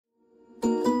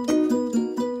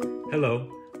Hello,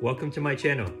 welcome to my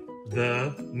channel,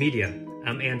 The Media.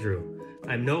 I'm Andrew.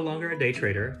 I'm no longer a day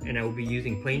trader, and I will be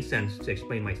using plain sense to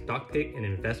explain my stock pick and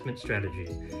investment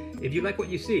strategies. If you like what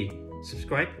you see,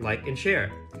 subscribe, like, and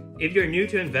share. If you're new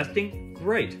to investing,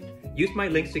 great! Use my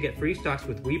links to get free stocks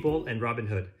with Webull and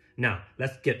Robinhood. Now,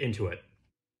 let's get into it.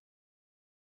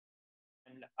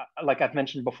 Like I've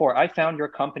mentioned before, I found your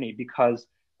company because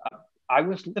I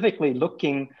was specifically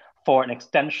looking for an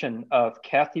extension of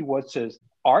Cathie Wood's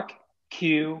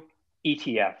ARKQ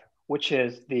ETF, which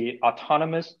is the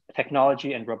Autonomous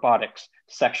Technology and Robotics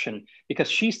section, because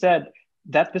she said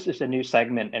that this is a new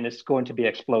segment and it's going to be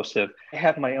explosive. I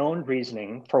have my own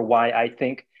reasoning for why I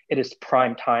think it is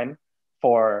prime time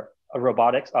for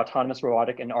robotics, autonomous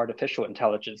robotic, and artificial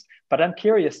intelligence. But I'm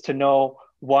curious to know,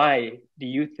 why do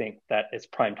you think that it's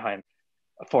prime time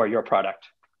for your product?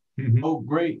 Oh,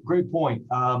 great point.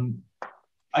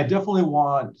 I definitely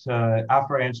want,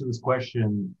 after I answer this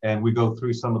question and we go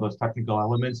through some of those technical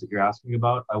elements that you're asking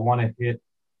about, I want to hit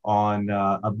on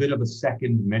a bit of a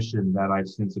second mission that I've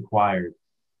since acquired.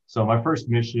 So my first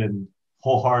mission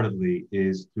wholeheartedly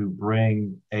is to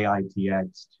bring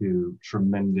AITX to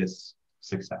tremendous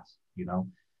success,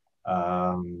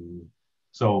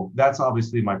 So that's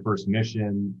obviously my first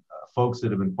mission. Folks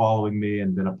that have been following me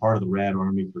and been a part of the Red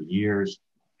Army for years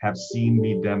have seen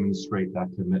me demonstrate that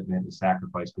commitment and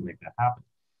sacrifice to make that happen.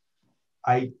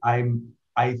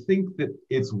 I think that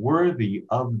it's worthy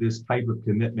of this type of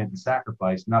commitment and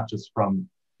sacrifice, not just from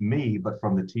me, but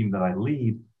from the team that I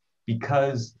lead,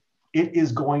 because it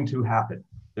is going to happen.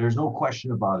 There's no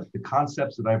question about it. The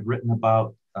concepts that I've written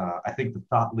about, I think the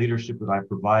thought leadership that I've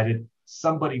provided,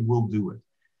 somebody will do it.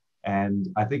 And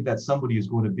I think that somebody is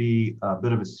going to be a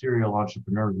bit of a serial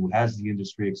entrepreneur who has the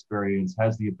industry experience,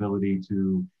 has the ability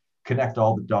to connect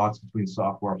all the dots between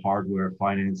software, hardware,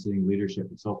 financing, leadership,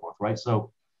 and so forth, right?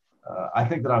 So I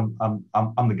think that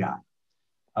I'm the guy.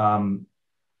 And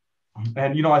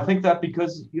I think that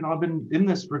because I've been in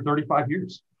this for 35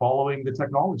 years, following the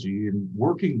technology and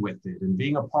working with it and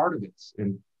being a part of it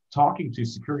and talking to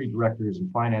security directors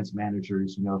and finance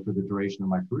managers, for the duration of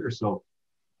my career. So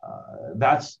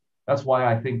that's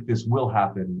why I think this will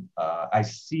happen. I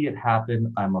see it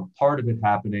happen. I'm a part of it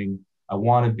happening. I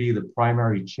want to be the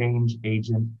primary change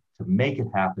agent to make it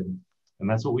happen. And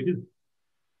that's what we do.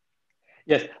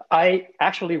 Yes, I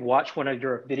actually watched one of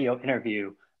your video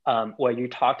interview where you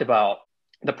talked about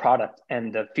the product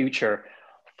and the future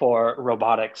for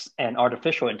robotics and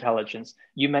artificial intelligence.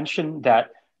 You mentioned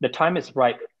that the time is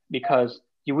right because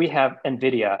we have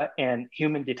NVIDIA and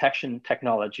human detection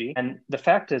technology. And the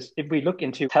fact is, if we look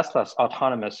into Tesla's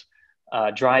autonomous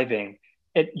driving,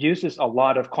 it uses a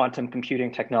lot of quantum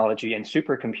computing technology and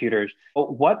supercomputers.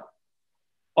 What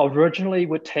originally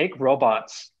would take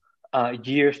robots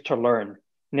years to learn,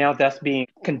 now that's being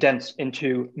condensed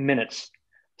into minutes.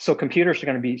 So computers are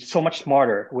going to be so much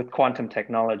smarter with quantum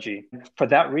technology. For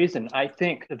that reason, I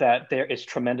think that there is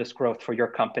tremendous growth for your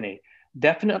company.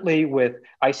 Definitely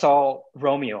I saw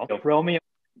Romeo. Romeo,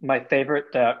 my favorite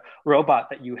robot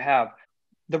that you have.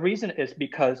 The reason is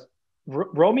because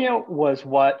Romeo was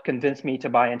what convinced me to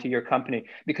buy into your company,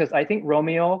 because I think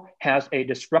Romeo has a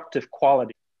disruptive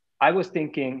quality. I was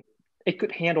thinking it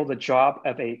could handle the job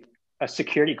of a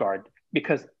security guard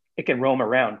because it can roam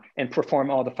around and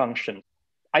perform all the functions.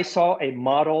 I saw a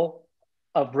model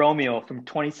of Romeo from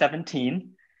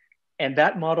 2017, and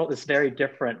that model is very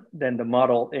different than the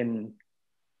model in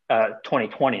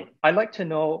 2020. I'd like to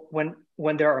know when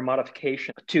there are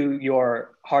modifications to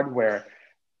your hardware,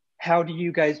 how do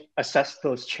you guys assess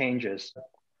those changes?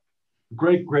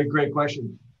 Great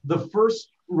question. The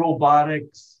first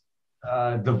robotics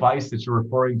device that you're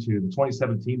referring to, the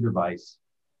 2017 device,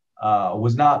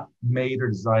 was not made or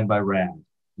designed by RAND.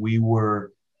 We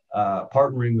were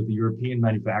partnering with the European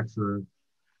manufacturer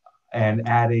and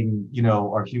adding,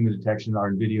 our human detection, our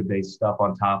NVIDIA-based stuff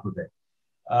on top of it.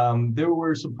 There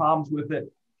were some problems with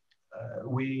it.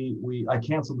 I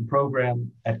canceled the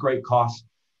program at great cost.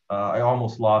 I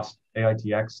almost lost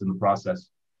AITX in the process.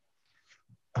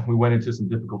 We went into some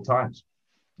difficult times.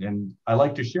 And I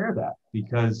like to share that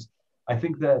because I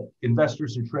think that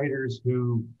investors and traders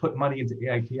who put money into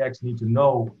AITX need to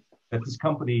know that this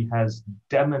company has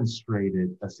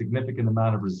demonstrated a significant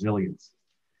amount of resilience.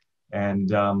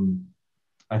 And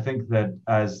I think that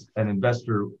as an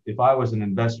investor, if I was an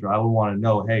investor, I would want to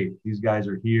know, hey, these guys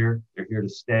are here. They're here to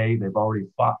stay. They've already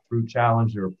fought through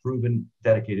challenge. They're a proven,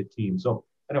 dedicated team. So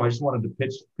anyway, I just wanted to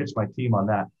pitch my team on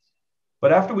that.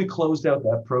 But after we closed out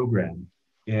that program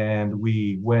and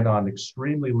we went on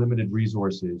extremely limited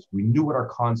resources, we knew what our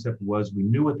concept was. We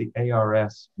knew what the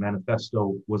ARS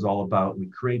manifesto was all about.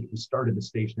 We started the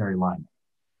stationary line.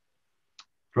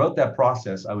 throughout that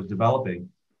process, I was developing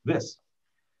this.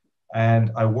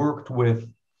 And I worked with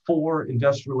 4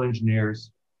 industrial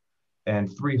engineers and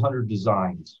 300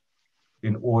 designs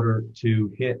in order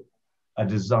to hit a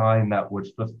design that would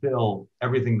fulfill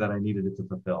everything that I needed it to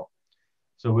fulfill.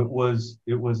 So it was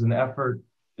an effort.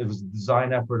 It was a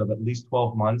design effort of at least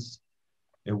 12 months.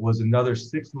 It was another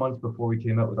 6 months before we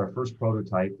came out with our first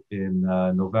prototype in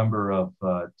November of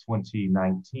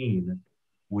 2019.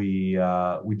 We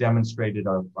demonstrated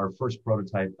our first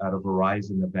prototype at a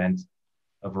Verizon event,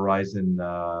 a Verizon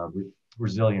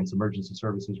resilience, emergency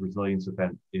services resilience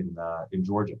event in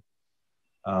Georgia.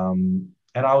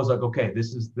 And I was like, okay,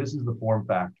 this is the form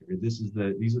factor. These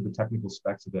are the technical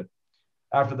specs of it.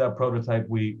 After that prototype,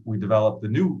 we developed the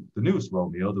newest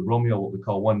Romeo, the Romeo, what we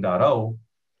call 1.0,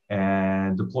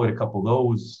 and deployed a couple of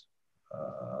those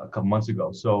a couple months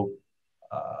ago. So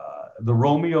the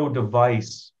Romeo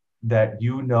device that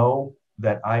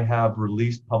that I have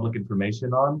released public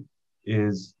information on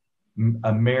is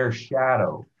a mere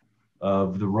shadow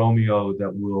of the Romeo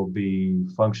that will be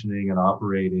functioning and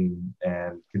operating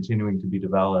and continuing to be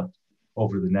developed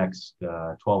over the next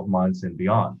 12 months and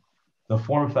beyond. The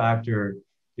form factor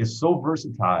is so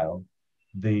versatile.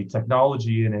 The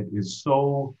technology in it is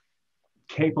so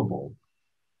capable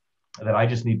that I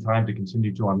just need time to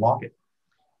continue to unlock it.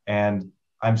 And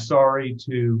I'm sorry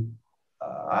to,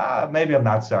 maybe I'm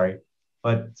not sorry,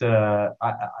 but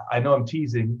I know I'm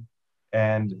teasing,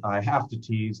 and I have to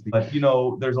tease, but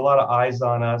there's a lot of eyes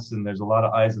on us, and there's a lot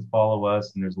of eyes that follow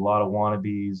us, and there's a lot of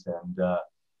wannabes,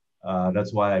 and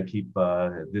that's why I keep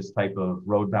this type of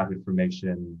roadmap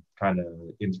information kind of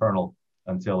internal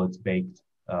until it's baked,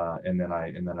 and then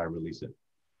I release it.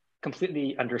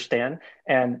 Completely understand.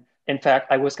 And in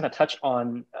fact, I was going to touch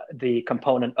on the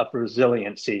component of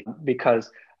resiliency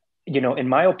because, in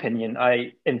my opinion,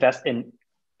 I invest in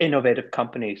innovative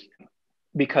companies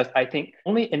because I think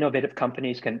only innovative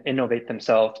companies can innovate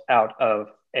themselves out of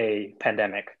a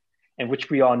pandemic, in which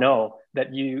we all know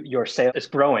that your sale is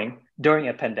growing during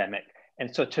a pandemic.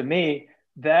 And so to me,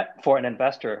 that for an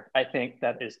investor, I think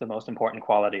that is the most important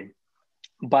quality.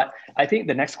 But I think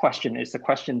the next question is the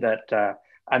question that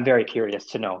I'm very curious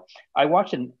to know. I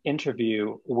watched an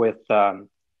interview with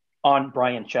on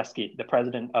Brian Chesky, the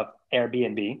president of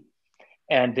Airbnb,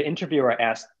 and the interviewer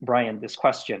asked Brian this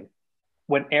question.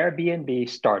 When Airbnb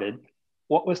started,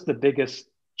 what was the biggest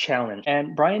challenge?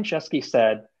 And Brian Chesky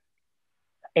said,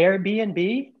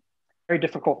 Airbnb, very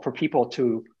difficult for people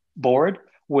to board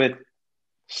with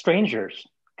strangers,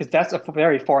 because that's a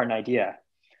very foreign idea.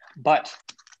 But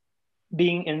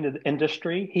being in the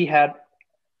industry, he had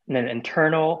an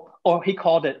internal, or he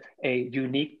called it a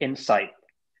unique insight,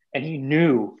 and he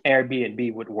knew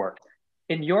Airbnb would work.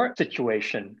 In your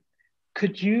situation,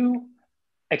 could you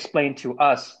explain to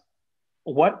us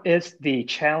what is the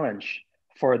challenge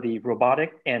for the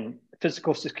robotic and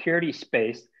physical security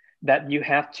space that you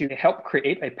have to help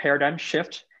create a paradigm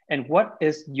shift? And what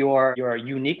is your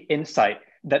unique insight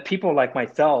that people like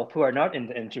myself who are not in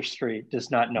the industry does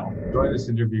not know? I enjoyed this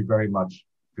interview very much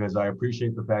because I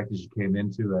appreciate the fact that you came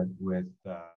into it with